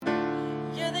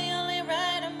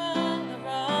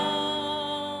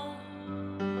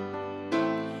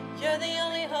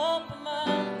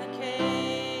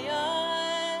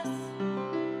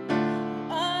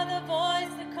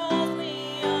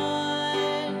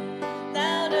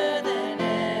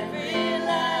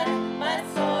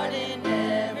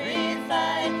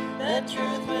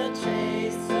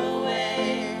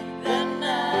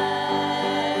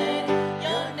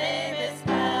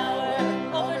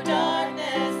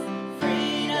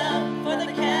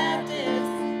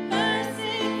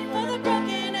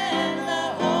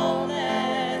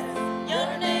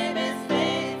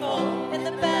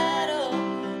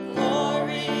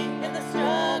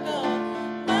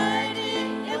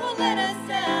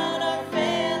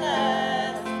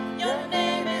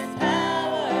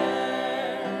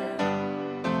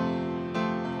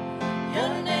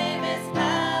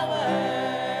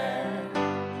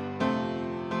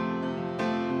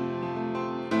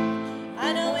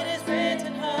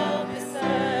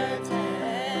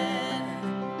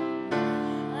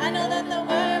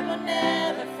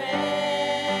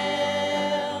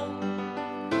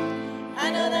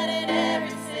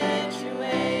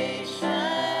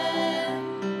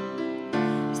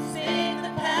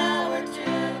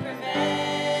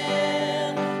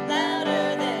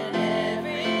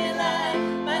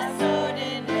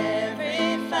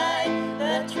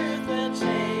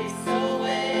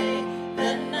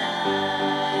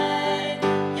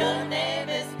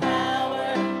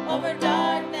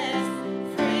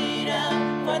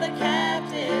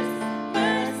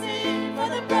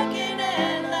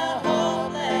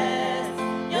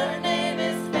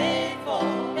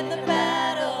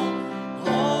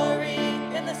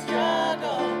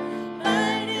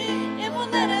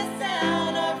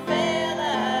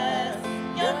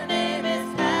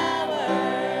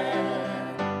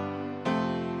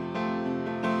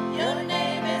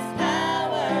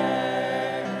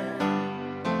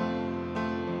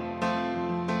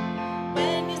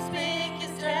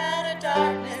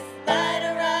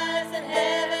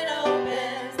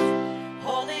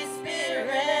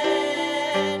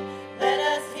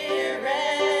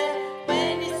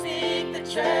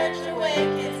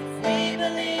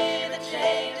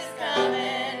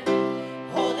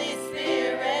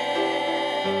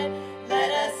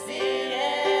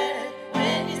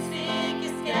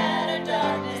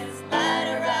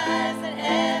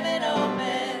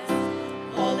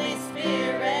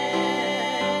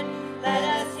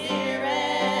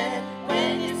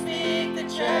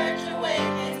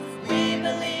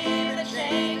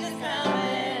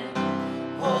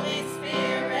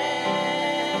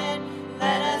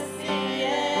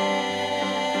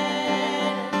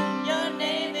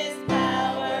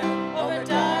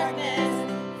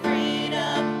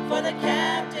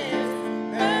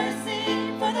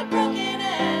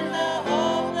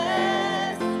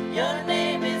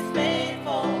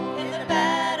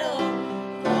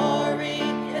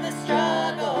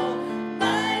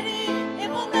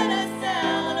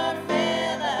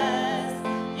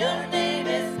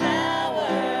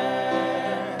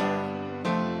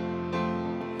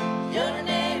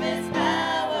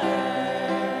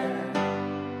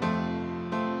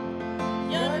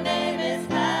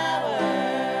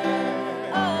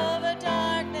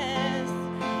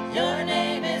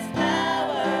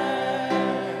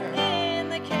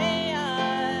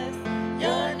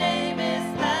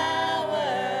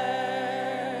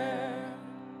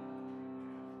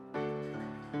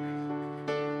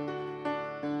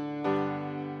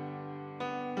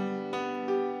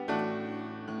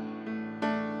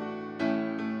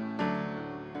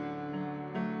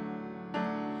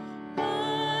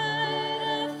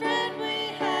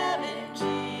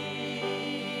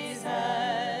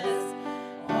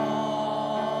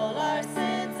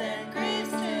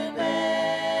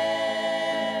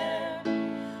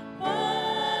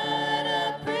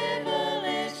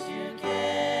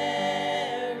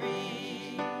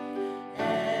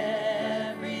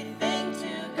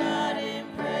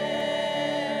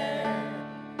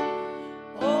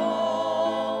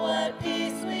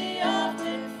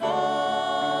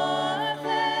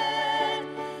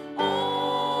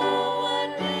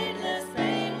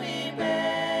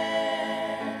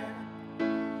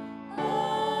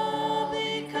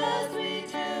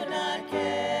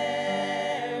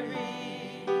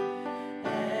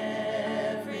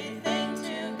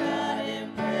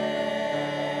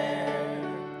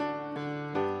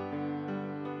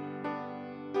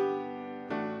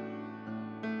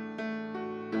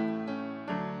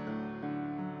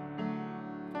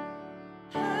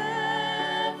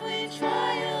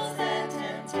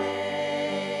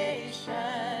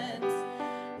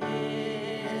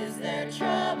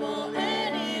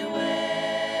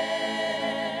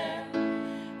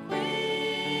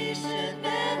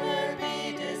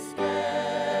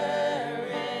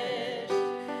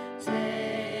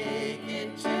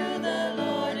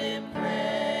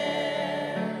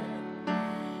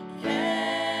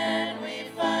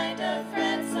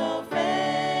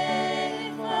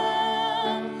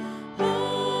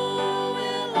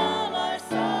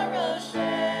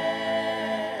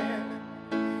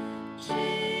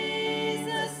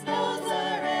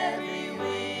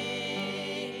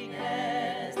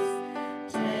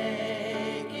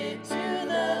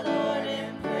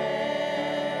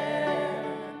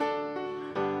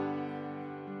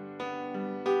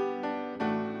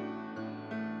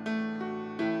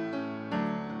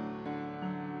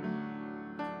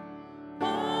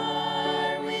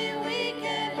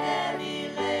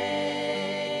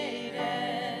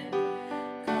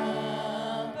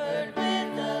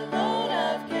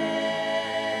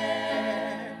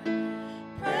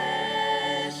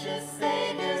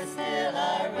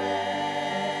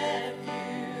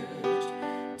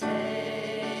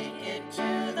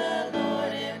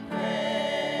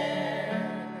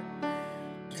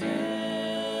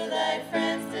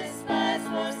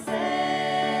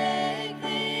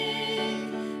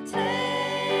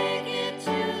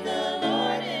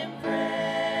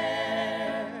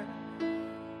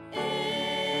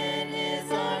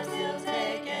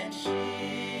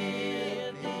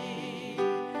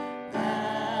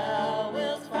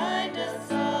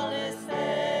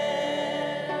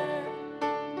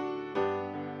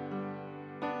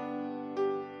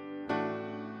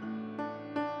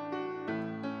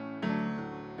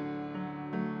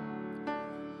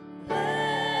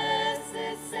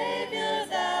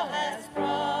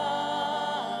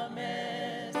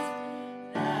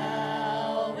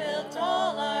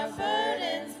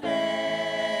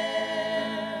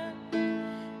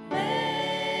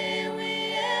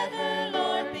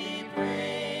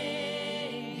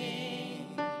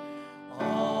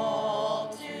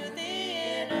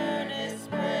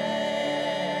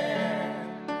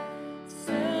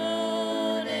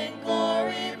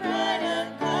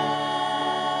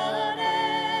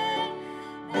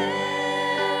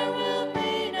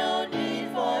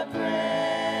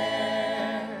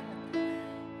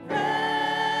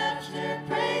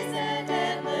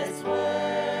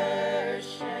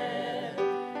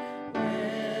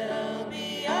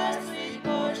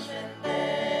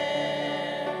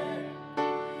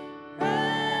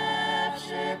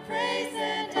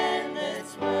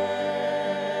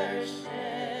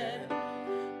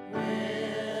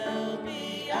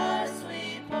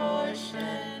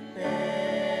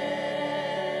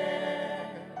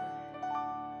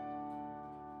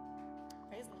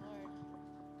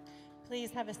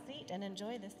please have a seat and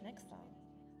enjoy this next song.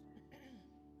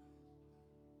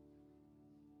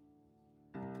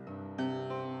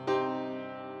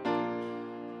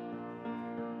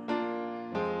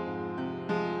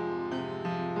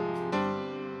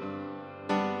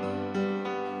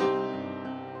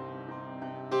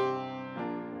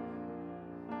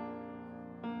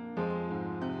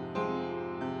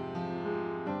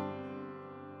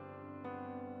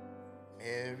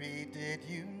 Mary, did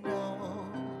you know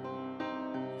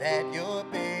that your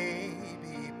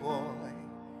baby boy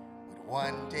would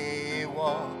one day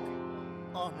walk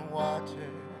on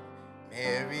water?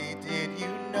 Mary, did you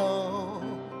know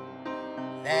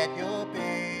that your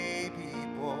baby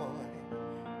boy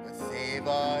would save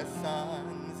our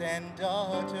sons and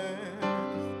daughters?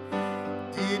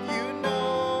 Did you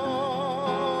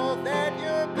know that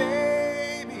your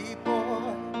baby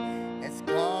boy has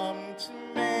come to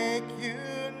make you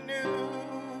new?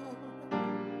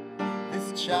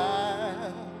 This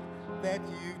child that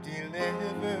you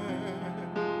delivered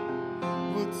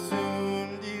would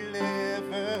soon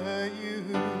deliver you.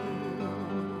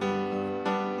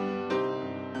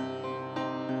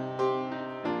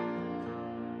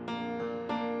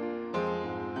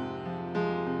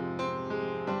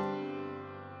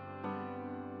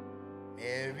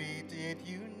 Mary, did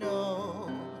you know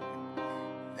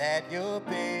that your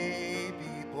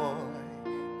baby boy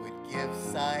would give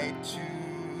sight to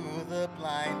the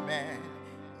blind man?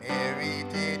 Mary,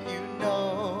 did you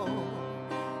know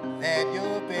that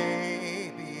your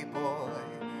baby boy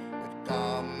would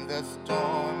calm the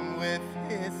storm with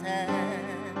his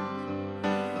hand?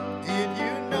 Did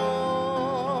you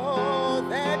know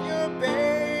that your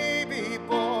baby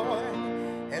boy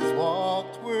has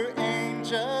walked where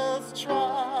angels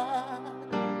trod?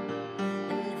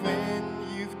 And when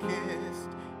you've kissed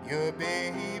your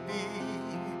baby,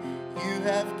 you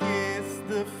have kissed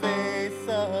the face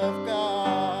of God.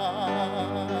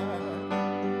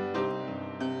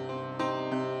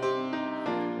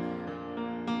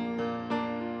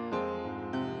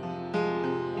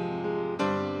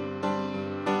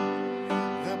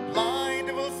 The blind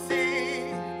will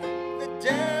see, the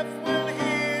deaf will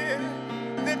hear,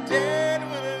 the dead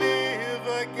will live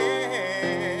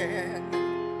again.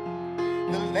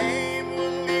 The lame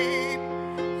will leap,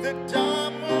 the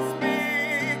dumb will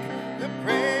speak, the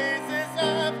praises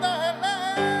of the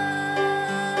Lamb.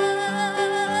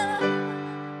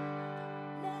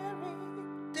 Mary,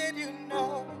 did you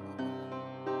know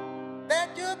that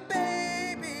your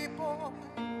baby boy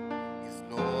is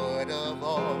Lord of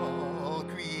all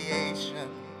creation?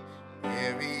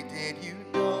 Mary, did you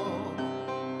know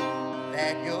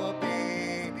that your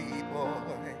baby boy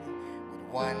would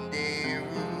one day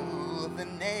rule the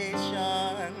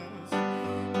nations?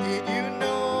 Did you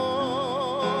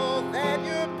know that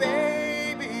your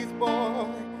baby's boy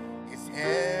is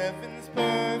heaven's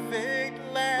perfect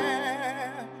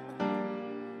lamb?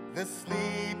 The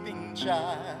sleeping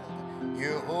child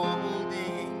you're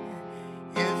holding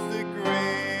is the great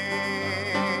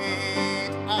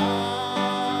I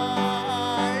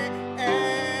am.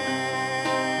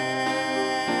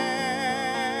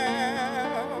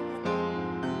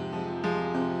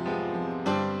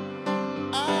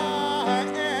 I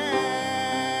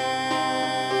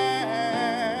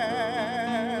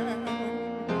am.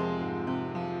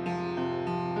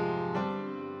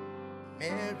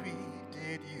 Mary,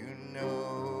 did you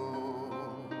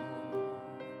know?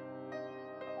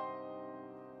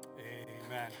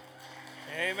 Amen.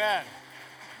 Amen.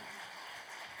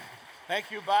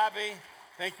 Thank you, Bobby.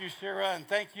 Thank you, Sarah. And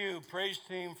thank you, praise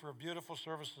team, for beautiful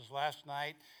services last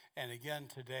night. And again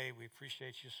today, we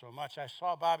appreciate you so much. I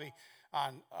saw Bobby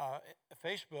on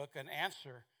Facebook an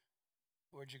answer.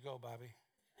 Where'd you go, Bobby?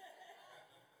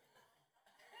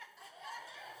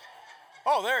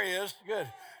 Oh, there he is. Good.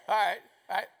 All right.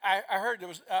 I heard there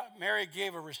was, Mary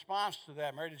gave a response to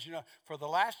that. Mary, did you know? For the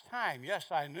last time, yes,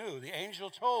 I knew. The angel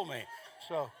told me.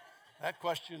 So that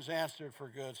question's answered for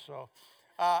good. So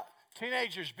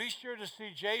teenagers, be sure to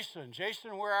see Jason.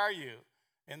 Jason, where are you?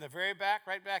 In the very back,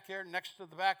 right back here, next to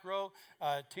the back row.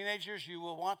 Teenagers, you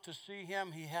will want to see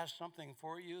him. He has something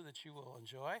for you that you will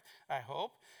enjoy, I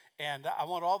hope. And I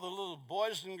want all the little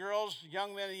boys and girls,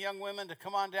 young men and young women to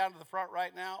come on down to the front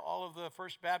right now. All of the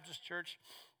First Baptist Church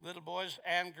little boys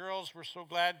and girls, we're so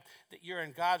glad that you're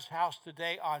in God's house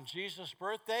today on Jesus'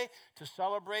 birthday to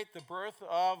celebrate the birth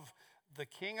of the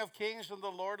King of Kings and the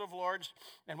Lord of Lords,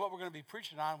 and what we're going to be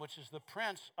preaching on, which is the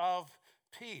Prince of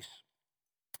Peace.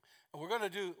 And we're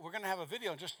going to have a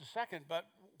video in just a second, but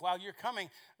while you're coming,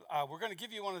 we're going to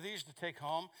give you one of these to take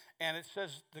home, and it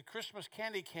says the Christmas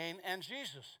candy cane and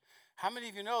Jesus. How many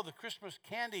of you know the Christmas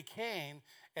candy cane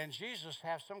and Jesus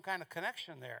have some kind of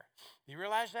connection there? You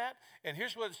realize that? And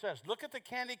here's what it says. Look at the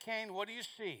candy cane. What do you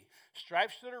see?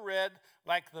 Stripes that are red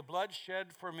like the blood shed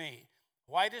for me.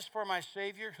 White is for my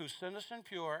Savior who's sinless and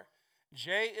pure.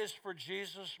 J is for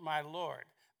Jesus, my Lord.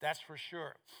 That's for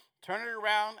sure. Turn it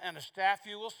around and a staff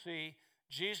you will see.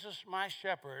 Jesus, my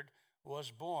shepherd, was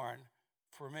born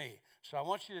for me. So I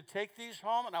want you to take these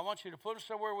home, and I want you to put them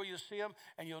somewhere where you'll see them,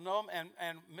 and you'll know them.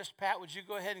 And Miss Pat, would you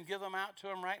go ahead and give them out to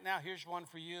them right now? Here's one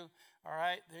for you. All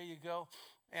right, there you go.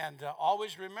 And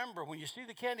always remember, when you see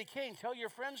the candy cane, tell your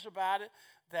friends about it,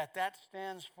 that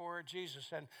stands for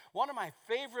Jesus. And one of my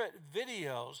favorite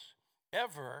videos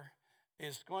ever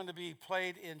is going to be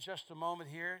played in just a moment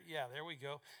here. Yeah, there we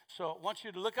go. So I want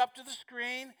you to look up to the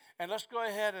screen, and let's go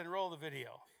ahead and roll the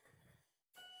video.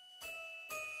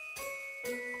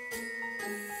 An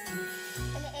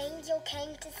angel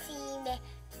came to see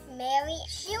Mary.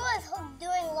 She was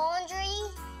doing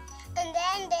laundry, and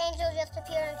then the angel just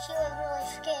appeared and she was really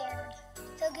scared.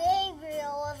 So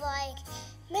Gabriel was like,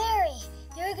 Mary,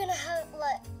 you're gonna have,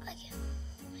 I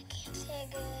can't say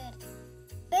it good.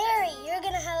 Mary, you're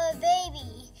gonna have a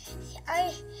baby.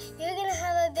 You're gonna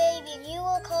have a baby and you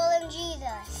will call him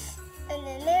Jesus. And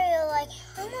then Mary was like,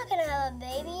 I'm not gonna have a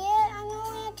baby yet. I'm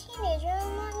only a teenager.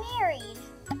 I'm not married.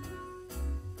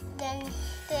 Then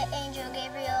the angel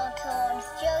Gabriel told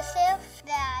Joseph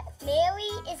that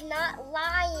Mary is not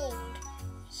lying.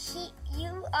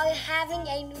 You are having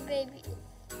a new baby.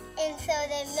 And so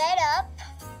they met up.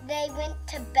 They went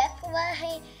to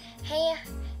Bethlehem,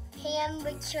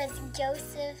 which was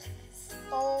Joseph's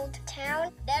old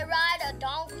town. They ride a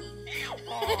donkey. I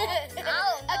don't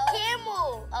know. A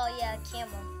camel. Oh yeah, a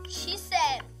camel. She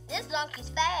said, this donkey's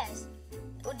fast.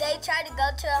 They tried to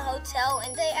go to a hotel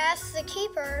and they asked the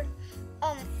keeper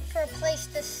for a place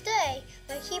to stay.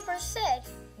 The keeper said,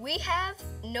 we have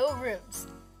no rooms.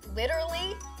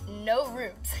 Literally, no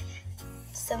rooms.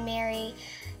 So Mary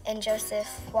and Joseph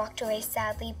walked away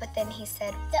sadly, but then he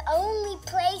said, the only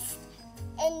place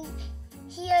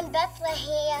here in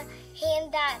Bethlehem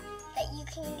that you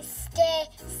can stay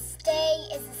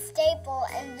is a stable,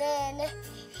 and then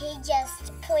he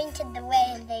just pointed the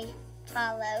way and they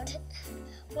followed.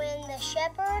 When the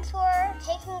shepherds were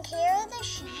taking care of the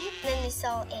sheep, then they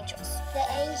saw angels. The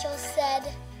angel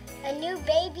said, a new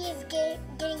baby is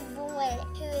getting born,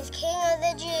 who is King of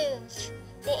the Jews.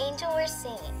 The angel was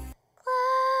singing.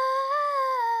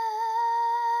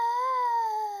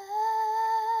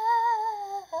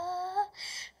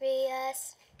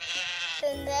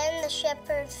 And then the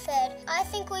shepherd said, I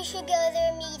think we should go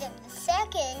there and meet him. The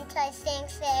second, I think,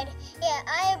 said, yeah,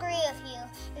 I agree with you.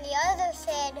 And the other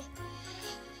said,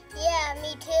 yeah,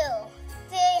 me too.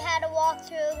 They had to walk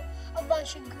through a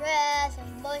bunch of grass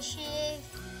and bushes,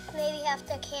 maybe have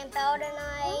to camp out at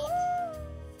night.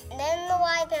 And then the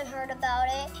wise men heard about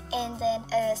it, and then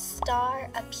a star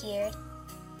appeared.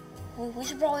 Well, we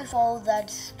should probably follow that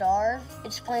star.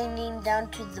 It's pointing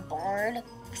down to the barn.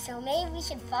 So maybe we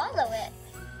should follow it.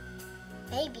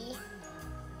 Maybe.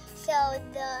 So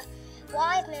the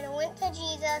wise men went to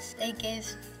Jesus. They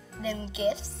gave them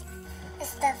gifts. A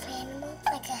stuffed animal,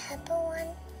 like a hippo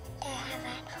one, that I have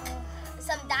at home.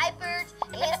 Some diapers,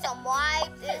 and some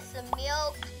wipes, and some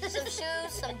milk, some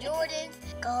shoes, some Jordans.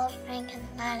 Gold ring and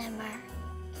Latimer.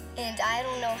 And I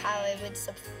don't know how I would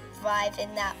survive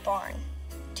in that barn.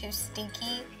 Too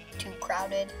stinky, too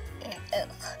crowded, and ugh.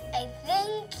 I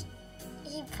think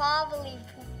he probably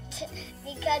pooped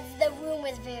because the room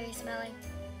was very smelly.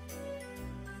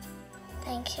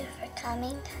 Thank you for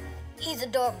coming. He's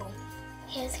adorable.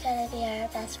 He's gonna be our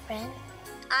best friend.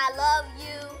 I love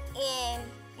you, and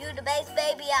you're the best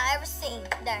baby I ever seen.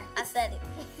 There, I said it.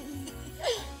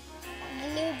 The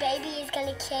new baby is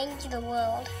gonna change the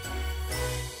world.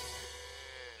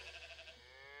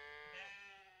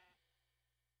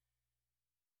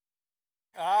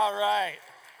 All right.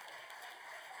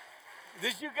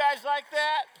 Did you guys like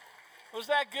that? Was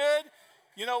that good?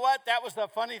 You know what? That was the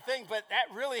funny thing, but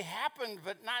that really happened,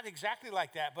 but not exactly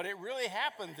like that. But it really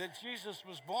happened that Jesus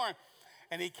was born,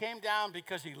 and he came down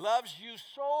because he loves you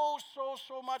so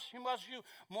much. He loves you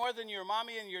more than your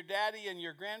mommy and your daddy and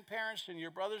your grandparents and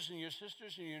your brothers and your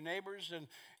sisters and your neighbors and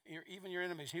even your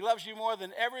enemies. He loves you more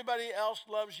than everybody else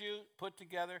loves you put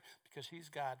together because he's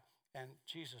God, and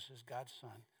Jesus is God's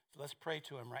son. So let's pray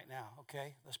to him right now,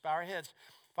 okay? Let's bow our heads.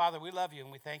 Father, we love you,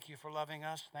 and we thank you for loving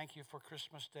us. Thank you for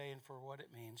Christmas Day and for what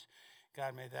it means.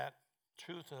 God, may that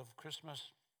truth of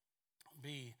Christmas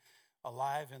be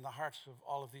alive in the hearts of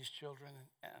all of these children,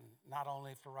 and not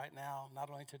only for right now, not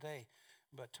only today,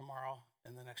 but tomorrow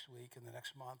and the next week and the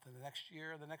next month and the next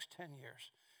year and the next 10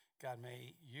 years. God,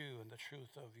 may you and the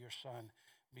truth of your Son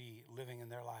be living in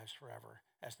their lives forever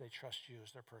as they trust you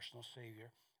as their personal Savior.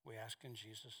 We ask in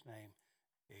Jesus' name,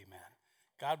 amen.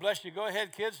 God bless you. Go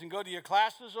ahead, kids, and go to your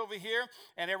classes over here.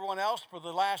 And everyone else, for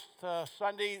the last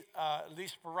Sunday, at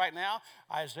least for right now,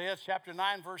 Isaiah chapter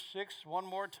 9, verse 6, one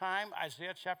more time.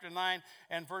 Isaiah chapter 9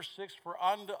 and verse 6, for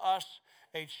unto us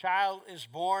a child is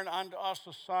born, unto us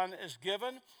a son is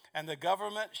given, and the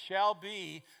government shall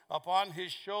be upon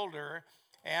his shoulder,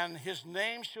 and his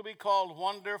name shall be called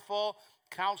Wonderful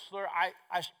Counselor.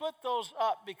 I split those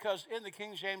up because in the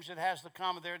King James it has the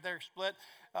comma there. They're split.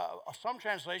 Some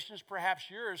translations, perhaps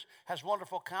yours, has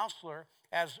Wonderful Counselor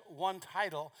as one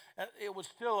title. It would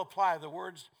still apply. The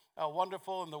words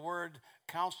wonderful and the word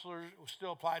counselor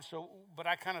still applied. But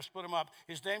I kind of split them up.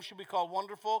 His name should be called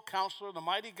Wonderful Counselor, the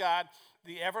Mighty God,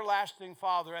 the Everlasting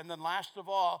Father. And then last of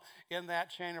all, in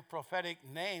that chain of prophetic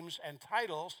names and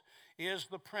titles, is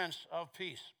the Prince of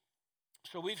Peace.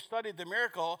 So we've studied the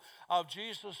miracle of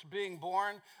Jesus being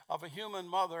born of a human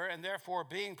mother and therefore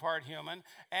being part human,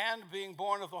 and being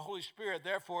born of the Holy Spirit,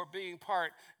 therefore being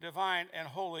part divine and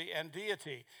holy and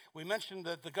deity. We mentioned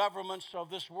that the governments of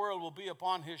this world will be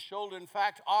upon his shoulder. In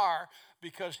fact, are,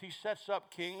 because he sets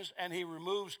up kings and he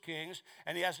removes kings,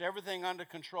 and he has everything under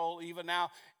control even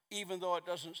now, even though it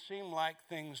doesn't seem like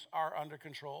things are under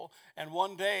control. And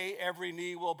one day, every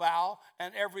knee will bow,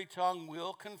 and every tongue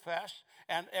will confess,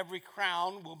 and every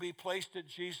crown will be placed at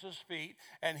Jesus' feet,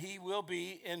 and he will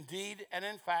be indeed and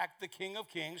in fact the King of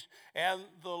Kings and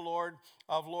the Lord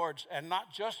of Lords. And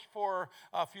not just for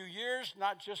a few years,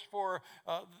 not just for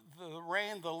the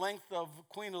reign, the length of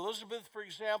Queen Elizabeth, for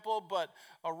example, but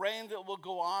a reign that will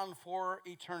go on for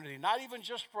eternity. Not even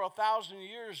just for 1,000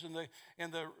 years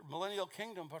in the millennial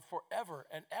kingdom, but forever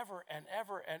and ever and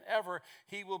ever and ever,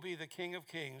 he will be the King of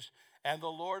Kings and the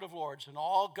Lord of Lords, and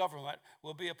all government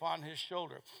will be upon his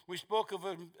shoulder. We spoke of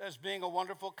him as being a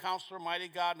wonderful counselor, mighty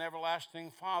God, and everlasting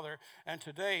Father. And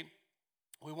today,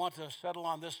 we want to settle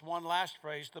on this one last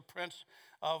phrase, the Prince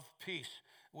of Peace.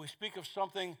 We speak of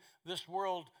something this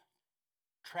world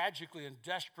tragically and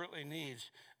desperately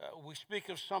needs. We speak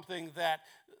of something that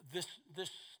this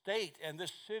state and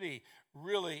this city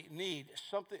really need,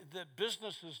 something that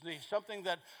businesses need, something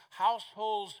that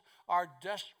households are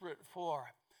desperate for,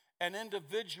 and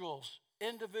individuals,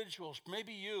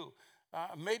 maybe you,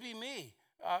 maybe me,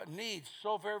 need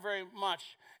so very, very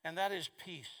much, and that is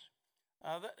peace.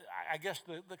 I guess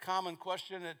the common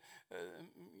question at,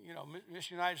 Miss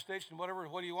United States and whatever,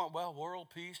 what do you want? Well, world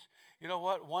peace. You know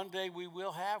what? One day we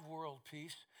will have world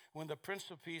peace when the Prince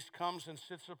of Peace comes and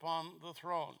sits upon the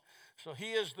throne. So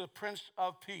he is the Prince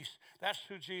of Peace. That's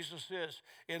who Jesus is.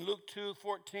 In Luke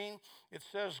 2:14, it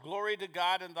says, glory to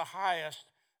God in the highest.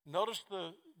 Notice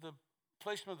the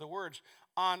placement of the words,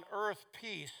 on earth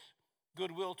peace,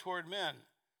 goodwill toward men.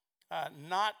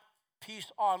 Not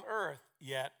peace on earth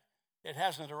yet. It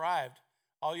hasn't arrived.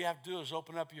 All you have to do is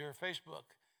open up your Facebook,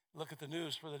 look at the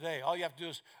news for the day. All you have to do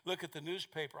is look at the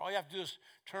newspaper. All you have to do is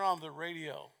turn on the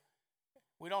radio.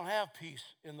 We don't have peace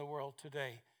in the world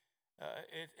today.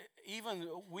 Even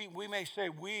we may say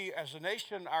we as a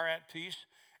nation are at peace,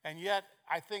 and yet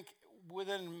I think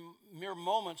within mere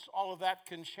moments, all of that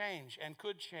can change and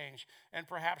could change and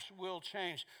perhaps will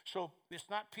change. So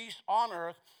it's not peace on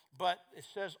earth, but it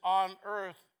says on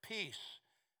earth peace.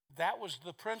 That was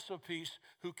the Prince of Peace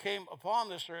who came upon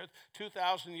this earth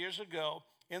 2,000 years ago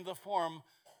in the form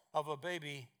of a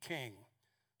baby king.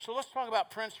 So let's talk about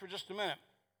Prince for just a minute.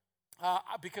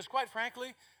 Because quite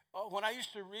frankly, when I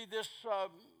used to read this,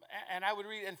 and I would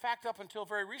read, in fact, up until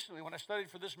very recently when I studied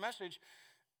for this message,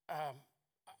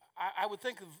 I would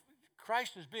think of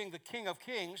Christ as being the King of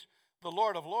Kings, the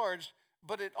Lord of Lords,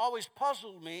 but it always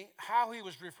puzzled me how he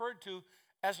was referred to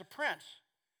as a prince.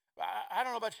 I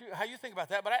don't know about you, how you think about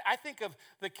that, but I think of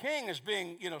the king as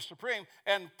being, supreme,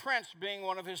 and prince being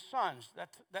one of his sons,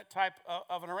 that type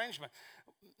of an arrangement.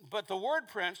 But the word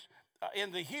prince,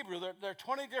 in the Hebrew, there are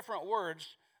 20 different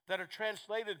words that are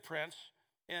translated prince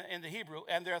in the Hebrew,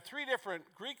 and there are 3 different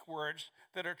Greek words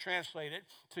that are translated.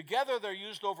 Together, they're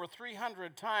used over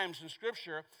 300 times in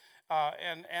Scripture,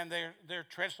 and they're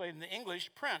translated in the English,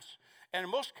 prince. And in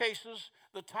most cases,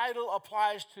 the title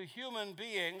applies to human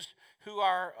beings who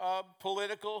are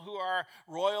political, who are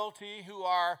royalty, who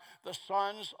are the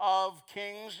sons of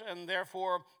kings, and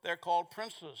therefore they're called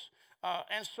princes.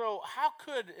 And so how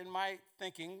could, in my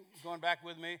thinking, going back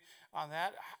with me on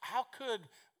that, how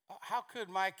could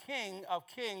my King of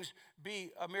Kings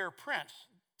be a mere prince?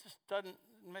 It just doesn't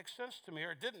make sense to me,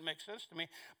 or it didn't make sense to me.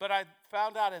 But I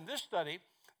found out in this study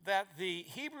that the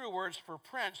Hebrew words for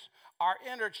prince are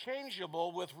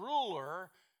interchangeable with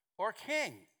ruler or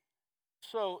king.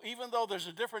 So even though there's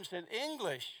a difference in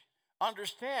English,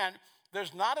 understand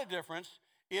there's not a difference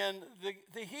in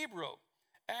the Hebrew.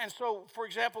 And so, for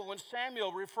example, when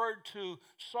Samuel referred to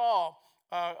Saul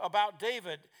about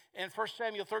David in 1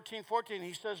 Samuel 13:14,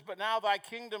 he says, "But now thy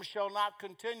kingdom shall not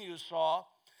continue, Saul.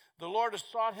 The Lord has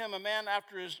sought him a man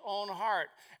after his own heart,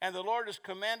 and the Lord has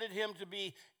commanded him to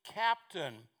be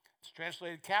captain." It's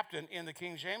translated captain in the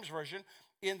King James Version.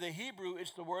 In the Hebrew,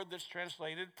 it's the word that's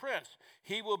translated prince.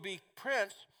 He will be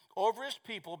prince over his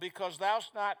people because thou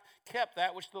hast not kept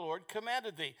that which the Lord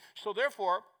commanded thee. So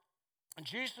therefore,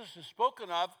 Jesus is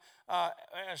spoken of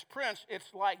as prince.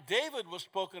 It's like David was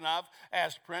spoken of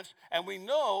as prince. And we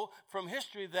know from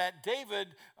history that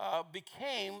David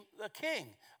became the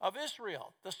king of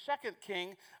Israel, the second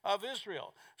king of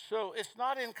Israel. So it's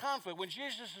not in conflict. When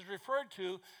Jesus is referred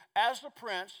to as a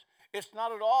prince, it's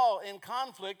not at all in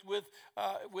conflict with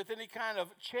any kind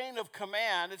of chain of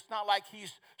command. It's not like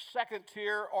he's second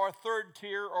tier or third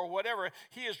tier or whatever.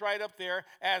 He is right up there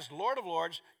as Lord of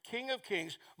Lords, King of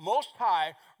Kings, Most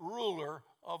High, ruler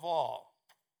of all.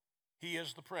 He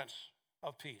is the Prince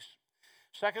of Peace.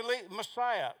 Secondly,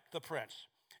 Messiah, the Prince.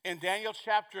 In Daniel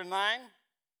chapter 9,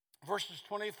 verses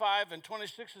 25 and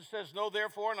 26, it says, "Know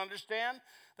therefore and understand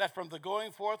that from the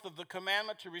going forth of the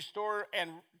commandment to restore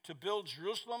and to build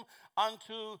Jerusalem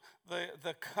unto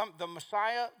the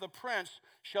Messiah, the Prince,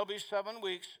 shall be 7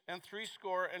 weeks and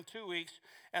 62 weeks,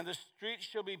 and the streets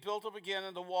shall be built up again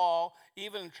in the wall,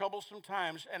 even in troublesome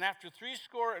times. And after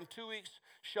 62 weeks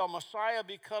shall Messiah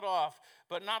be cut off,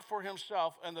 but not for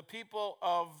himself, and the people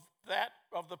of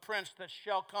the Prince that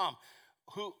shall come."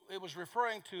 Who it was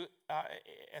referring to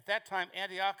at that time,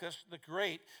 Antiochus the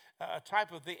Great, a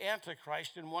type of the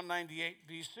Antichrist in 198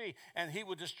 BC. And he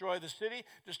would destroy the city,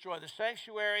 destroy the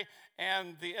sanctuary,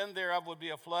 and the end thereof would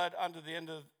be a flood unto the end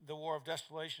of the war of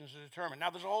desolation is determined. Now,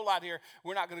 there's a whole lot here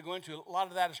we're not going to go into. A lot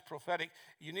of that is prophetic.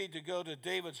 You need to go to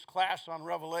David's class on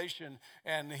Revelation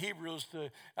and the Hebrews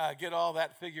to get all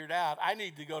that figured out. I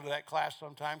need to go to that class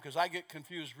sometime because I get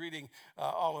confused reading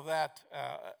all of that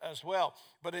as well.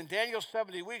 But in Daniel's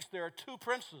 70 weeks, there are 2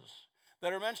 princes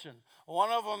that are mentioned.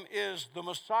 One of them is the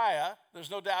Messiah.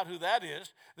 There's no doubt who that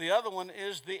is. The other one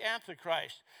is the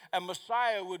Antichrist. And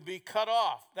Messiah would be cut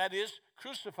off, that is,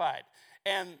 crucified.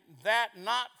 And that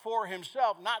not for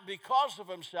himself, not because of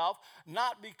himself,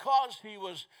 not because he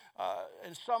was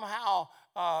and somehow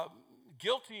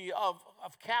guilty of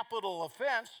capital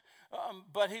offense,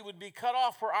 but he would be cut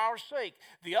off for our sake.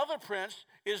 The other prince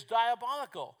is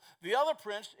diabolical. The other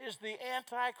prince is the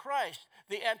Antichrist,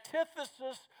 the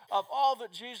antithesis of all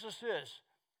that Jesus is.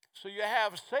 So you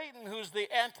have Satan, who's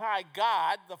the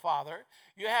anti-God, the Father.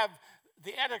 You have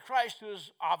the Antichrist, who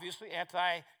is obviously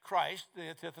anti-Christ, the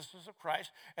antithesis of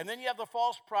Christ. And then you have the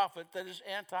false prophet that is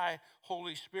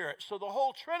anti-Holy Spirit. So the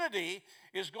whole Trinity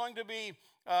is going to be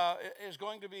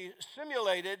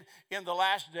simulated in the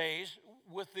last days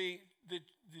with the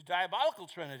diabolical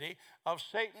Trinity of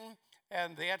Satan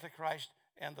and the Antichrist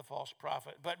and the false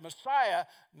prophet. But Messiah,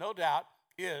 no doubt,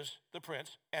 is the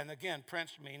prince. And again,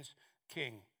 prince means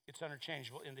king. It's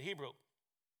interchangeable in the Hebrew.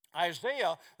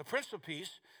 Isaiah, the Prince of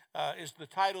Peace, is the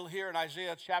title here in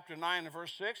Isaiah chapter 9 and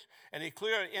verse 6. And he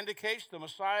clearly indicates the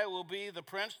Messiah will be the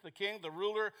prince, the king, the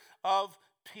ruler of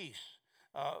peace.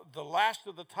 The last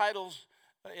of the titles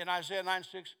in Isaiah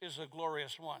 9:6 is a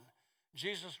glorious one.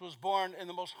 Jesus was born in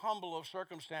the most humble of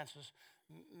circumstances.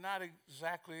 Not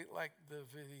exactly like the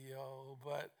video,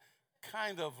 but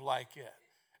kind of like it.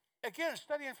 Again,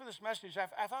 studying for this message,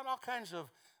 I found all kinds of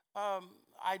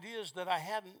ideas that I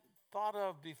hadn't thought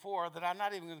of before that I'm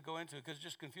not even going to go into because it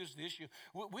just confuses the issue.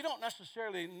 We don't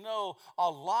necessarily know a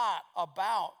lot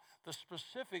about the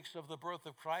specifics of the birth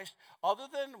of Christ other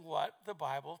than what the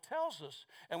Bible tells us.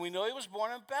 And we know he was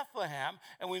born in Bethlehem,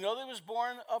 and we know that he was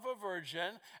born of a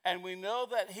virgin, and we know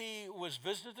that he was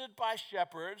visited by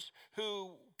shepherds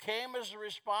who came as a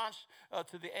response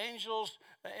to the angels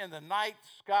in the night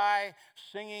sky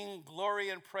singing glory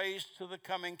and praise to the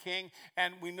coming king.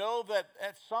 And we know that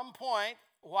at some point,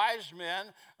 wise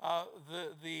men,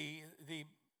 the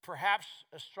perhaps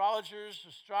astrologers,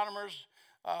 astronomers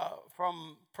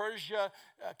from Persia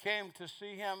came to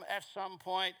see him at some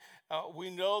point. We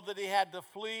know that he had to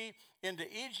flee into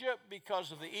Egypt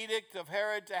because of the edict of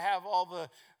Herod to have all the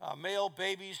male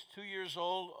babies 2 years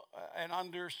old and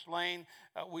under slain.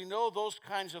 We know those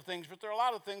kinds of things, but there are a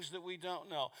lot of things that we don't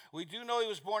know. We do know he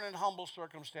was born in humble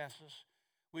circumstances.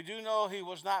 We do know he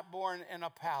was not born in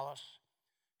a palace.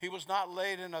 He was not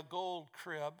laid in a gold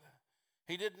crib.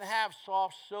 He didn't have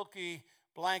soft, silky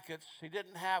blankets. He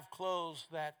didn't have clothes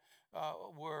that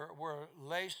were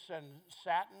lace and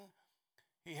satin.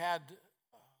 He had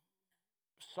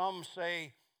Some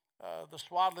say the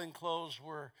swaddling clothes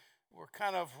were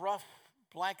kind of rough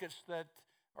blankets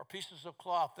or pieces of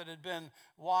cloth that had been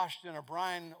washed in a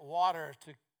brine water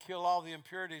to kill all the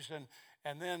impurities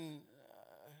and then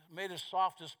made as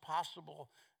soft as possible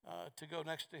to go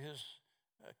next to his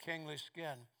kingly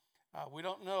skin. We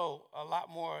don't know a lot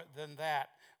more than that.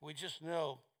 We just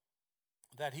know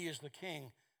that he is the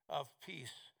King of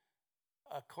peace,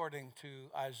 according to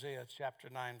Isaiah chapter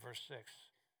 9, verse 6.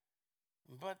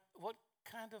 But what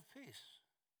kind of peace?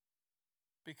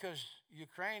 Because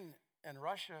Ukraine and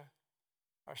Russia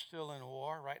are still in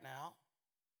war right now.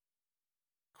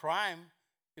 Crime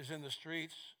is in the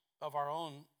streets of our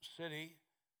own city,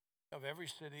 of every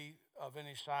city of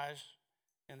any size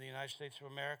in the United States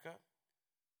of America.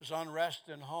 There's unrest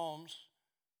in homes.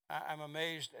 I'm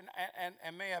amazed,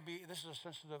 and may I be, this is a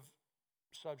sensitive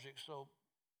subject, so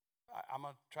I'm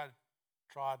going to try to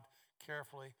trod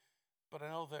carefully, but I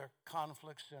know there are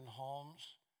conflicts in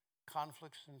homes,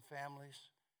 conflicts in families,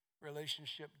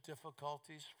 relationship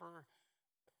difficulties for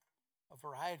a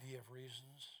variety of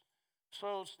reasons.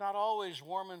 So it's not always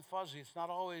warm and fuzzy. It's not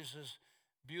always as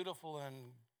beautiful and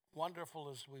wonderful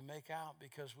as we make out,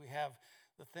 because we have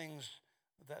the things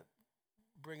that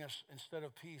bring us, instead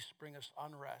of peace, bring us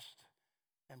unrest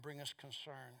and bring us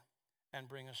concern and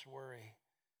bring us worry.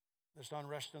 There's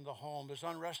unrest in the home. There's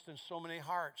unrest in so many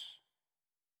hearts.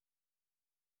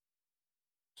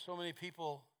 So many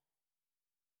people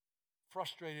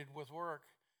frustrated with work,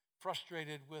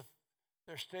 frustrated with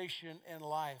their station in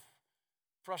life,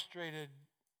 frustrated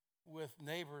with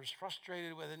neighbors,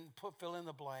 frustrated with, and fill in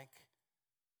the blank.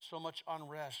 So much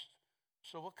unrest.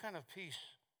 So what kind of peace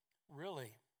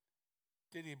really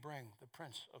did he bring, the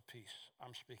Prince of Peace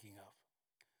I'm speaking of?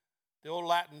 The old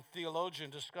Latin theologian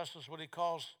discusses what he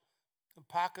calls the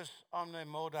pacus omne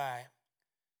modi,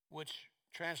 which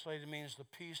translated means the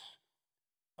peace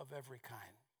of every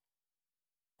kind.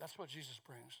 That's what Jesus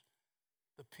brings,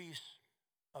 the peace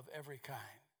of every kind.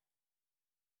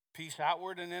 Peace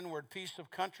outward and inward, peace of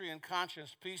country and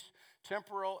conscience, peace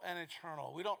temporal and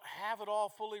eternal. We don't have it all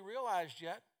fully realized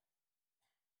yet.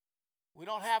 We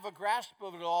don't have a grasp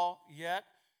of it all yet.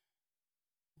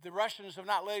 The Russians have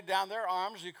not laid down their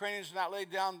arms. The Ukrainians have not laid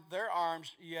down their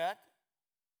arms yet.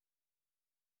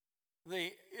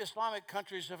 The Islamic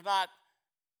countries have not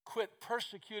quit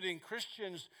persecuting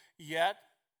Christians yet.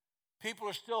 People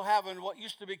are still having what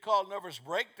used to be called nervous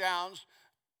breakdowns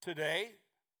today.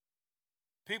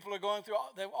 People are going through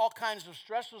all kinds of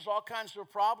stresses, all kinds of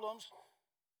problems.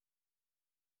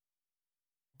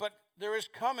 But there is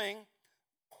coming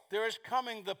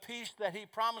the peace that he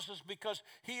promises, because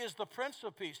he is the Prince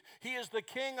of Peace. He is the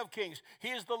King of Kings. He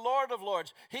is the Lord of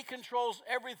Lords. He controls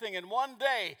everything. And one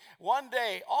day,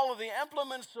 all of the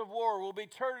implements of war will be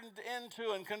turned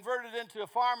into and converted into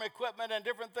farm equipment and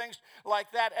different things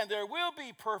like that. And there will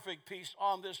be perfect peace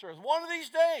on this earth. One of these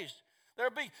days,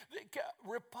 there'll be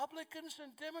Republicans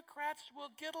and Democrats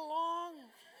will get along.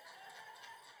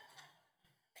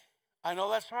 I know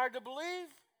that's hard to believe.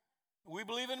 We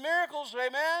believe in miracles,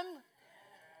 amen?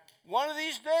 One of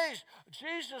these days,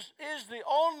 Jesus is the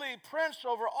only prince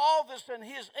over all this, and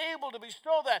he is able to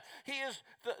bestow that. He is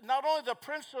not only the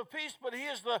Prince of Peace, but he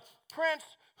is the Prince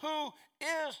who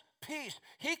is peace.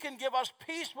 He can give us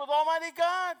peace with Almighty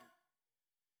God.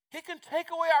 He can take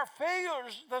away our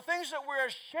failures, the things that we're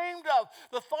ashamed of,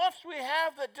 the thoughts we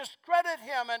have that discredit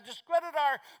him and discredit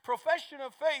our profession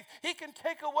of faith. He can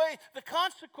take away the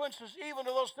consequences even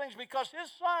of those things, because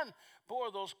his Son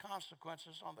bore those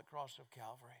consequences on the cross of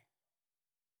Calvary.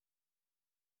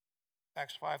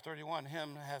 Acts 5:31,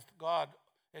 him hath God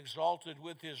exalted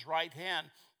with his right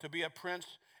hand to be a prince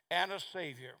and a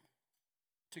savior,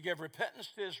 to give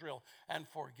repentance to Israel and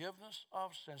forgiveness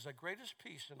of sins. The greatest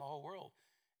peace in the whole world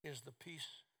is the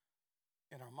peace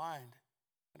in our mind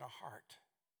and our heart,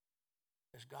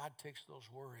 as God takes those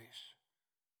worries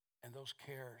and those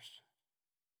cares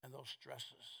and those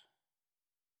stresses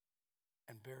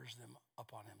and bears them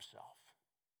upon himself.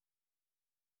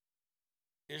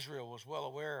 Israel was well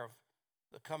aware of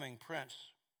the coming prince.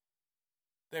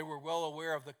 They were well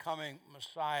aware of the coming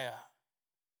Messiah.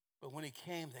 But when he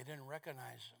came, they didn't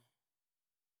recognize him,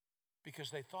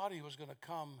 because they thought he was going to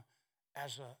come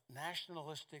as a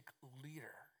nationalistic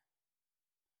leader.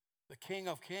 The King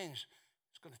of Kings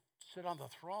is going to sit on the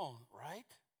throne, right?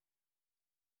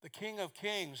 The King of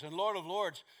Kings and Lord of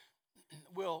Lords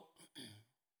will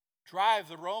drive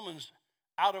the Romans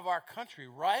out of our country,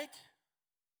 right?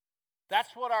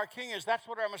 That's what our King is. That's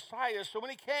what our Messiah is. So when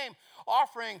he came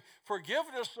offering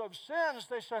forgiveness of sins,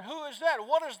 they said, who is that?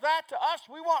 What is that to us?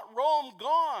 We want Rome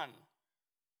gone.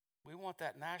 We want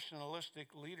that nationalistic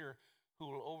leader who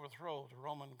will overthrow the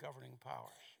Roman governing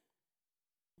powers.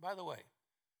 By the way,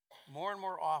 more and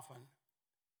more often,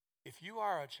 if you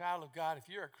are a child of God,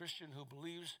 if you're a Christian who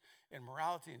believes in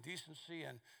morality and decency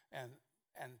and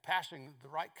passing the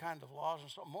right kind of laws and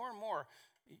so more and more,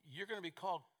 you're going to be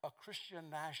called a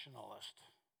Christian nationalist.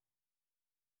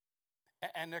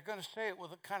 And they're going to say it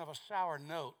with a kind of a sour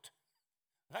note.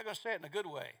 They're not going to say it in a good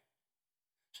way.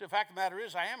 So the fact of the matter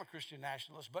is, I am a Christian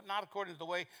nationalist, but not according to the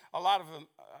way a lot of them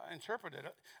interpret it.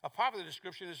 A popular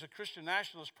description is a Christian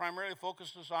nationalist primarily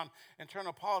focuses on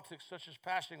internal politics, such as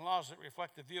passing laws that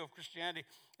reflect the view of Christianity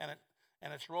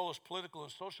and its role as political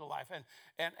and social life.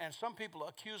 And some people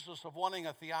accuse us of wanting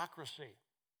a theocracy.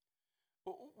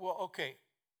 Well, okay,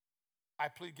 I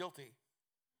plead guilty.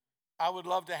 I would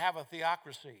love to have a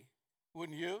theocracy,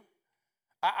 wouldn't you?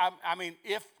 I mean,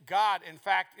 if God, in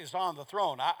fact, is on the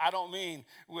throne, I don't mean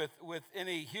with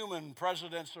any human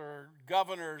presidents or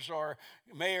governors or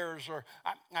mayors, or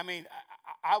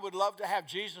I would love to have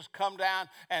Jesus come down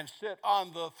and sit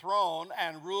on the throne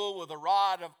and rule with a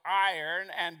rod of iron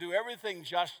and do everything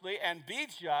justly and be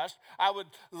just. I would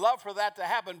love for that to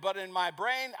happen, but in my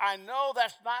brain, I know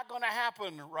that's not going to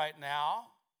happen right now.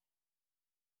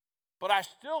 But I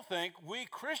still think we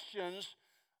Christians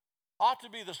ought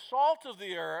to be the salt of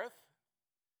the earth,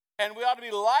 and we ought to be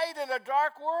light in a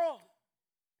dark world.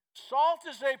 Salt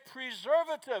is a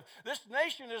preservative. This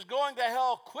nation is going to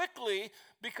hell quickly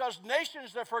because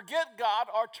nations that forget God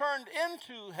are turned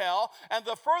into hell, and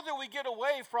the further we get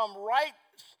away from right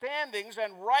standings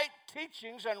and right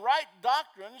teachings and right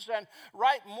doctrines and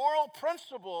right moral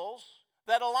principles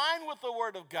that align with the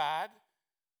Word of God,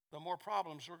 the more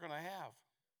problems we're going to have.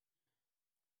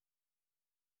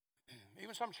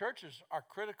 Even some churches are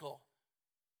critical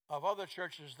of other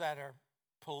churches that are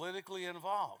politically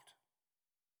involved.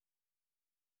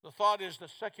 The thought is that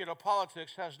secular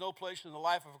politics has no place in the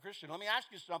life of a Christian. Let me ask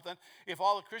you something. If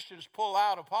all the Christians pull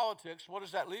out of politics, what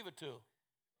does that leave it to?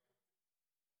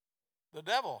 The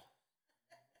devil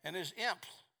and his imps.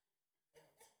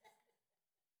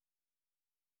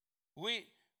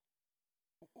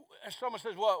 Someone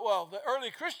says, well, the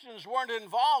early Christians weren't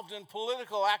involved in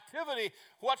political activity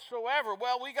whatsoever.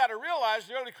 Well, we got to realize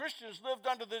the early Christians lived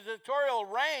under the dictatorial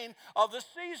reign of the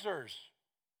Caesars.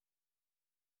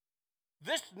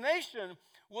 This nation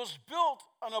was built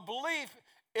on a belief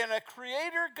in a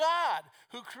creator God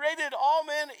who created all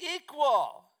men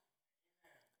equal.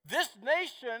 This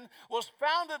nation was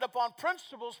founded upon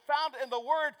principles found in the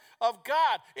Word of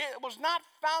God. It was not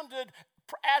founded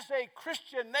as a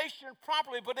Christian nation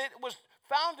properly, but it was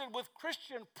founded with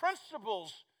Christian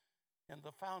principles in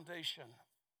the foundation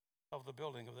of the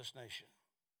building of this nation.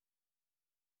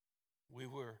 We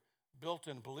were built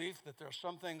in belief that there are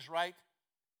some things right,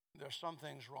 there are some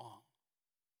things wrong.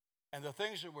 And the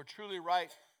things that were truly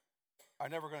right are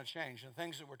never going to change, and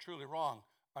things that were truly wrong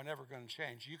are never going to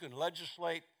change. You can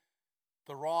legislate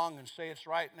the wrong and say it's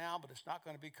right now, but it's not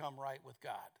going to become right with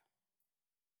God.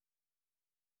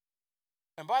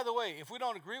 And by the way, if we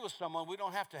don't agree with someone, we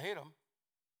don't have to hate them.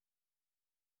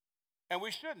 And we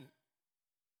shouldn't.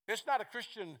 It's not a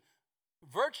Christian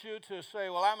virtue to say,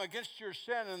 well, I'm against your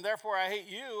sin and therefore I hate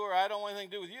you or I don't want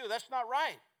anything to do with you. That's not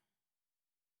right.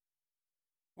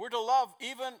 We're to love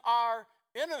even our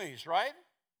enemies, right?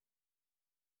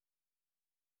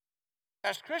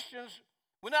 As Christians,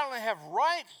 we not only have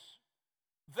rights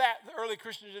that the early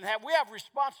Christians didn't have, we have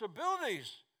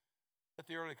responsibilities that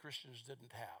the early Christians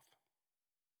didn't have.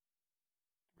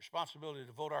 Responsibility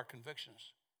to vote our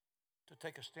convictions, to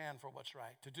take a stand for what's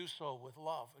right, to do so with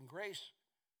love and grace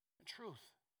and truth.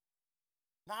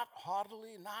 Not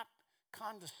haughtily, not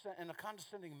in a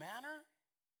condescending manner,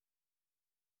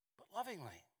 but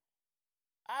lovingly.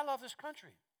 I love this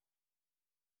country.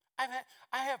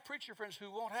 I have preacher friends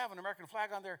who won't have an American flag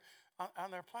on their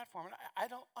platform, and I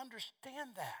don't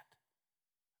understand that.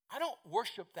 I don't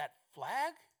worship that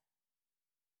flag.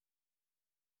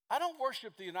 I don't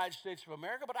worship the United States of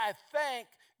America, but I thank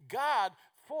God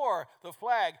for the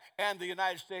flag and the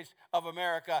United States of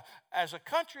America as a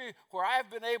country where I've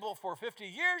been able for 50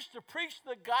 years to preach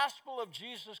the gospel of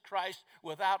Jesus Christ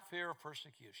without fear of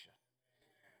persecution.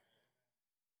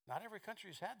 Not every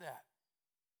country has had that.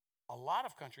 A lot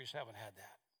of countries haven't had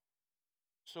that.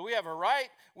 So we have a right,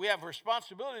 we have a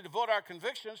responsibility to vote our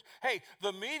convictions. Hey,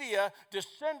 the media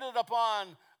descended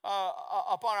upon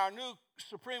our new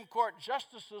Supreme Court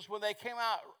justices when they came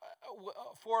out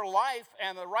for life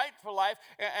and the right for life,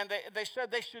 and they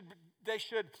said they should.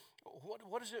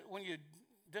 What is it when you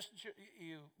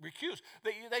recuse?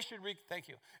 They should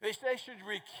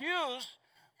recuse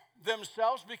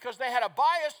themselves because they had a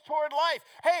bias toward life.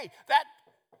 Hey,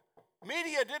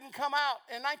 media didn't come out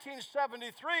in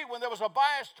 1973 when there was a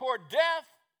bias toward death.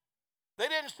 They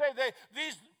didn't say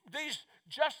these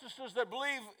justices that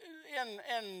believe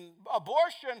in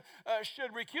abortion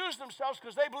should recuse themselves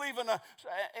because they believe in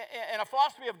a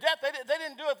philosophy of death. They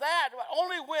didn't do it that.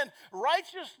 Only when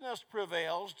righteousness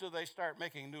prevails do they start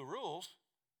making new rules.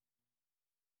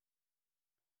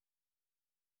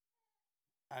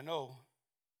 I know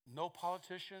no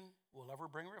politician will ever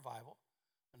bring revival.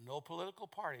 No political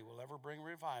party will ever bring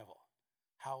revival.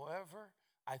 However,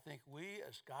 I think we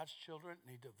as God's children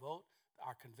need to vote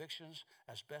our convictions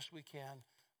as best we can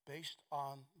based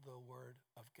on the Word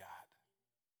of God.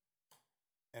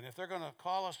 And if they're going to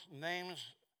call us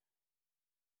names,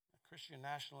 a Christian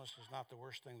nationalist is not the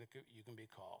worst thing that you can be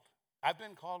called. I've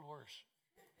been called worse.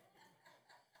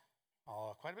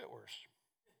 Quite a bit worse.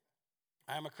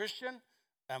 I'm a Christian.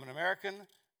 I'm an American.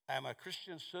 I'm a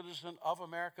Christian citizen of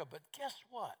America. But guess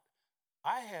what?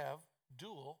 I have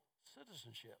dual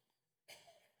citizenship.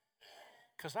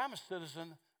 Because I'm a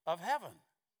citizen of heaven.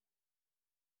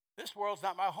 This world's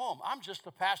not my home. I'm just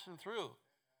a passing through.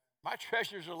 My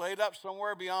treasures are laid up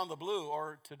somewhere beyond the blue,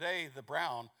 or today the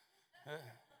brown.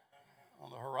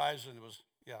 On the horizon it was,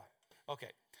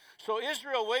 okay. So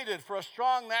Israel waited for a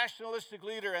strong nationalistic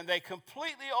leader, and they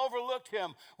completely overlooked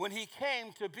him when he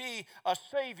came to be a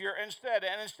savior instead.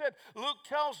 And instead, Luke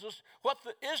tells us what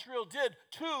Israel did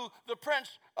to the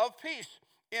Prince of Peace.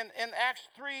 In Acts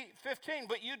 3:15,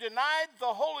 but you denied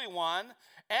the Holy One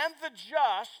and the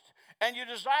just, and you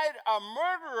desired a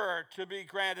murderer to be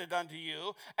granted unto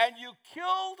you, and you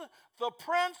killed the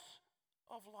Prince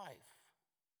of Life.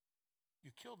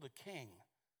 You killed the King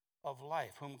of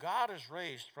life, whom God has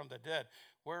raised from the dead,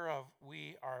 whereof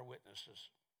we are witnesses.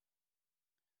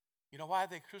 You know why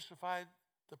they crucified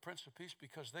the Prince of Peace?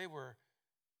 Because they were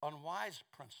unwise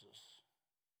princes.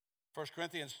 1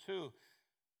 Corinthians 2,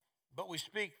 but we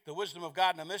speak the wisdom of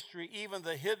God in a mystery, even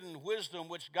the hidden wisdom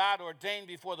which God ordained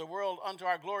before the world unto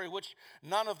our glory, which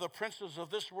none of the princes of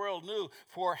this world knew.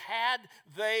 For had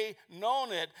they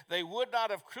known it, they would not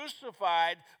have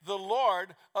crucified the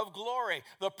Lord of glory.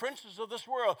 The princes of this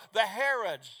world, the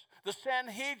Herods, the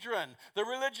Sanhedrin, the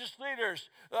religious leaders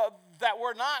that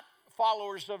were not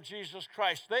followers of Jesus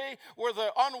Christ. They were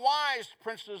the unwise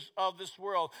princes of this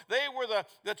world. They were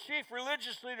the chief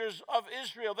religious leaders of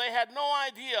Israel. They had no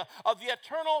idea of the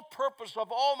eternal purpose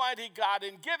of Almighty God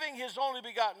in giving his only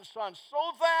begotten Son so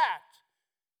that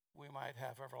we might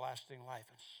have everlasting life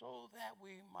and so that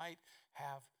we might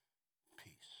have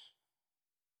peace.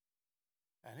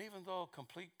 And even though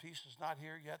complete peace is not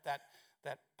here yet,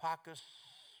 that Pacus,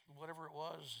 whatever it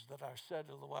was that I said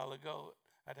a little while ago,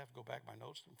 I'd have to go back my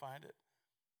notes and find it.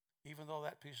 Even though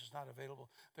that peace is not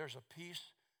available, there's a peace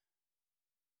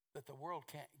that the world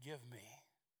can't give me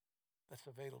that's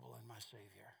available in my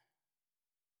Savior.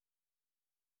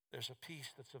 There's a peace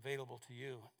that's available to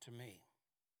you, to me.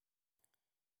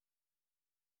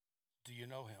 Do you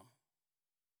know him?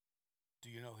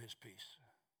 Do you know his peace?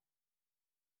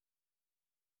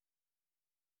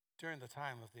 During the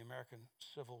time of the American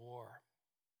Civil War,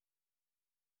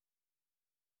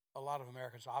 a lot of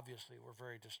Americans obviously were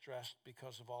very distressed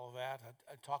because of all of that.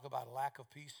 I talk about a lack of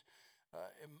peace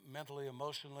mentally,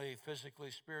 emotionally,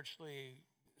 physically, spiritually,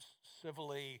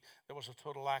 civilly. There was a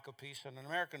total lack of peace. And an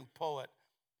American poet,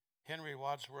 Henry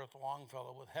Wadsworth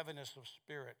Longfellow, with heaviness of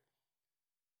spirit,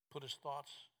 put his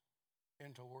thoughts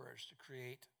into words to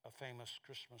create a famous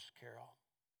Christmas carol.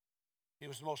 He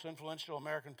was the most influential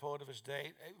American poet of his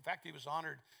day. In fact, he was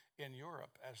honored in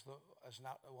Europe as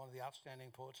one of the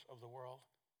outstanding poets of the world.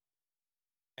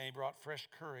 And he brought fresh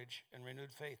courage and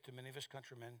renewed faith to many of his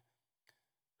countrymen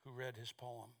who read his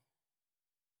poem.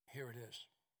 Here it is.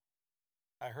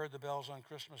 I heard the bells on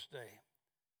Christmas Day,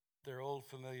 their old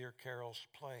familiar carols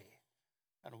play,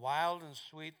 and wild and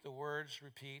sweet the words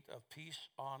repeat of peace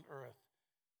on earth,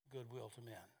 goodwill to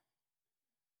men.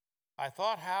 I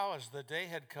thought how, as the day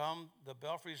had come, the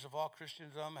belfries of all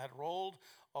Christendom had rolled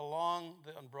along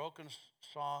the unbroken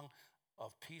song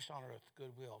of peace on earth,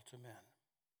 goodwill to men.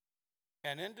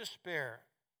 And in despair,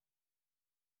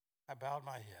 I bowed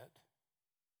my head.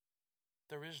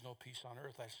 There is no peace on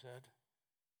earth, I said,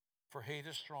 for hate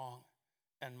is strong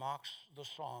and mocks the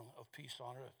song of peace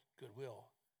on earth, goodwill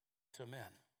to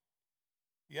men.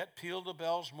 Yet peal the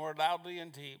bells more loudly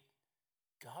and deep.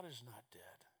 God is not dead,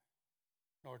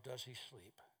 nor does he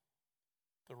sleep.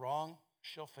 The wrong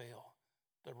shall fail,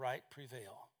 the right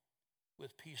prevail,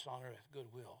 with peace on earth,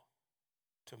 goodwill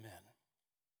to men.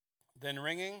 Then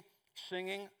ringing,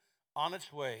 singing on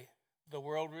its way, the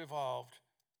world revolved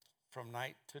from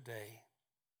night to day.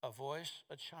 A voice,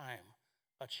 a chime,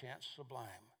 a chant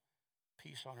sublime,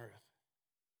 peace on earth,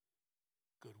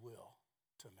 goodwill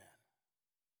to men.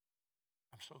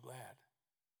 I'm so glad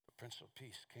the Prince of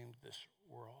Peace came to this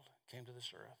world, came to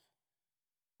this earth.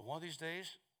 But one of these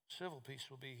days, civil peace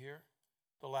will be here.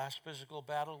 The last physical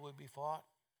battle will be fought,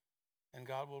 and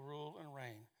God will rule and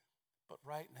reign. But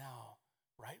right now,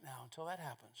 until that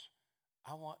happens,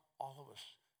 I want all of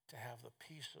us to have the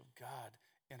peace of God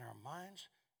in our minds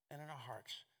and in our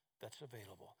hearts that's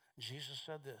available. Jesus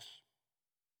said this,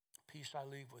 peace I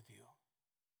leave with you,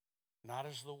 not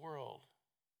as the world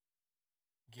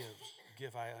gives,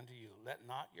 give I unto you. Let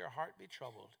not your heart be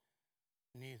troubled,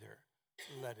 neither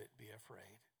let it be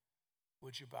afraid.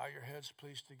 Would you bow your heads,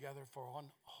 please, together for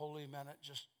one holy minute?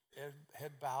 Just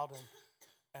head bowed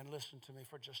and listen to me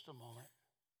for just a moment.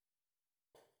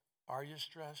 Are you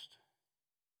stressed?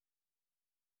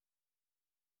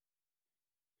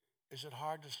 Is it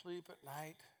hard to sleep at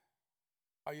night?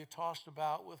 Are you tossed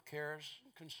about with cares,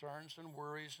 concerns, and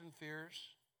worries and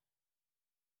fears?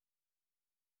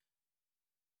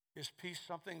 Is peace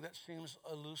something that seems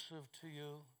elusive to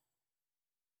you?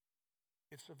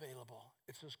 It's available.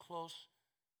 It's as close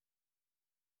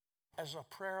as a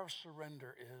prayer of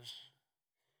surrender is,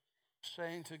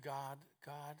 saying to God,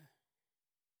 God,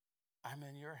 I'm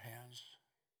in your hands.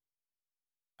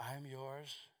 I'm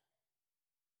yours.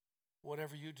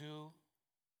 Whatever you do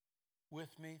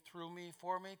with me, through me,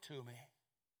 for me, to me,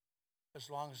 as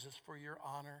long as it's for your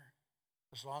honor,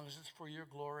 as long as it's for your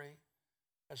glory,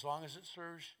 as long as it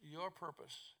serves your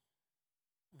purpose,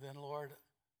 then Lord,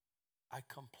 I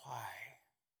comply.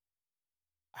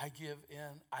 I give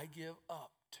in, I give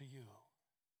up to you,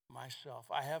 myself.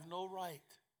 I have no right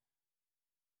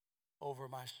over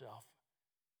myself.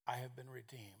 I have been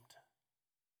redeemed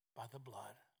by the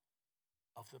blood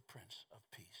of the Prince of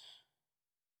Peace.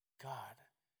 God,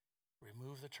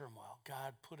 remove the turmoil.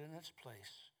 God, put in its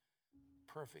place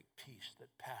perfect peace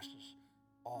that passes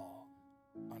all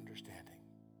understanding.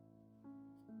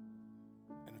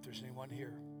 And if there's anyone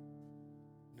here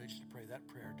who needs to pray that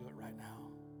prayer, do it right now.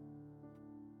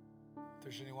 If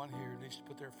there's anyone here who needs to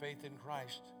put their faith in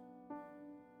Christ,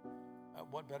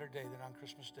 what better day than on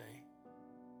Christmas Day?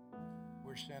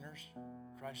 We're sinners.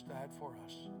 Christ died for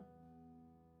us.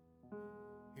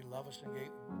 He loved us and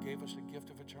gave us a gift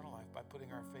of eternal life by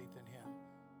putting our faith in him.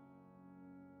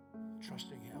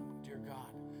 Trusting him. Dear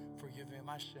God, forgive me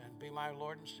my sin. Be my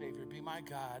Lord and Savior. Be my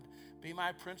God. Be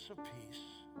my Prince of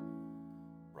Peace.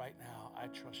 Right now, I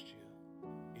trust you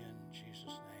in Jesus'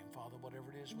 name. Father, whatever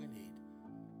it is we need,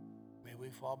 may we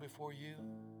fall before you,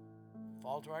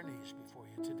 fall to our knees before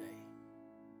you today.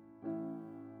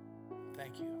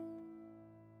 Thank you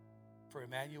for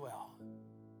Emmanuel,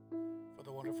 for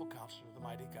the wonderful counselor, the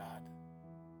mighty God,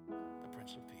 the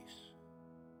Prince of Peace.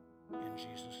 In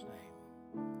Jesus' name,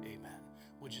 amen.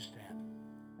 Would you stand?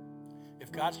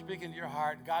 If God's speaking to your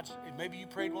heart, maybe you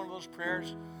prayed one of those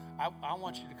prayers, I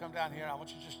want you to come down here and I want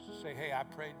you just to say, hey, I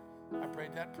prayed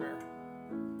that prayer.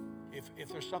 If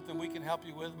there's something we can help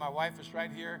you with, my wife is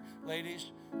right here.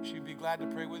 Ladies, she'd be glad to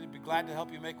pray with you, be glad to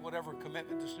help you make whatever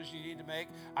commitment decision you need to make.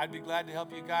 I'd be glad to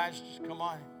help you guys. Just come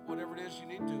on, whatever it is you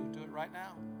need to do it right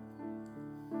now.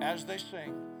 As they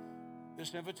sing,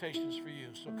 this invitation is for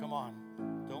you, so come on,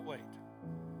 don't wait.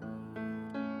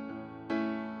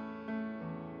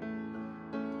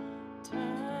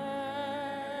 Turn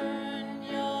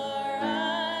your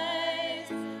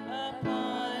eyes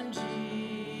upon Jesus.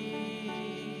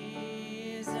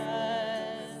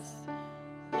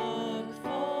 Look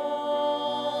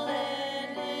full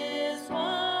in his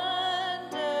wonderful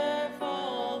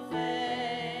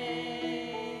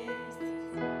face,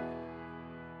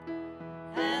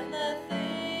 and the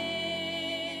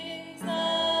things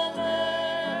of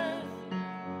earth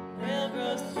will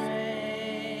grow strangely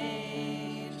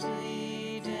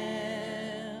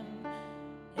dim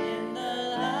in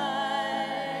the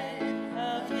light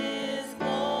of his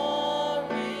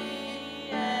glory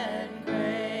and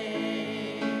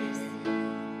grace.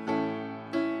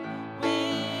 We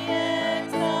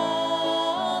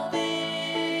exalt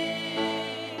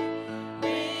thee,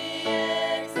 we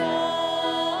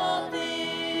exalt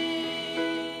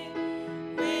thee,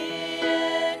 we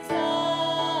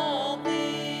exalt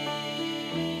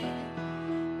thee,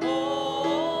 O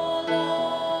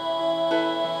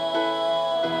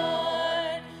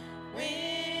Lord. We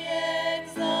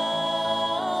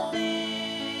exalt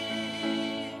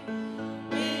thee,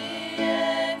 we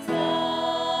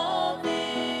exalt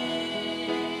thee,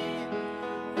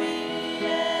 we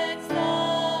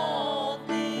exalt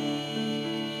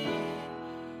thee,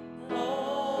 O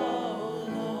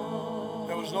Lord.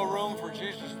 There was no room for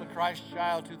Jesus the Christ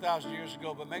child 2,000 years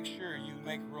ago, but make sure you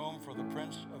make room for the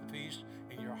Prince of Peace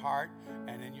in your heart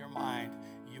and in your mind,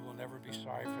 you will never be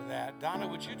sorry for that. Donna,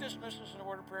 would you dismiss us in a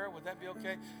word of prayer? Would that be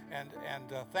okay? And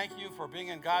thank you for being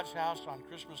in God's house on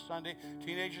Christmas Sunday.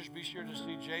 Teenagers, be sure to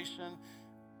see Jason.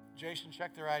 Jason,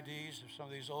 check their IDs if some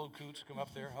of these old coots come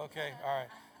up there. Okay, all right.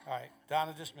 All right,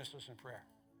 Donna, dismiss us in prayer.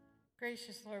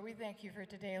 Gracious Lord, we thank you for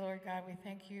today, Lord God. We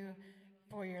thank you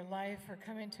for your life, for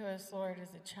coming to us, Lord, as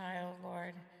a child,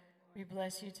 Lord. We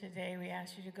bless you today. We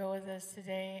ask you to go with us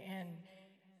today,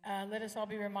 and let us all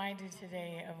be reminded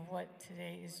today of what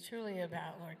today is truly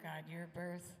about, Lord God, your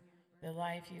birth, the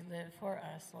life you lived for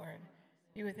us, Lord.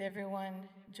 Be with everyone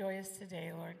joyous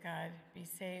today, Lord God. Be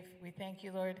safe. We thank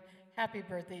you, Lord. Happy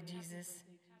birthday, Jesus.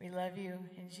 We love you.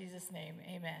 In Jesus' name,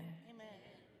 amen.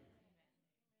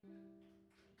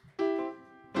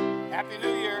 Happy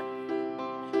New Year.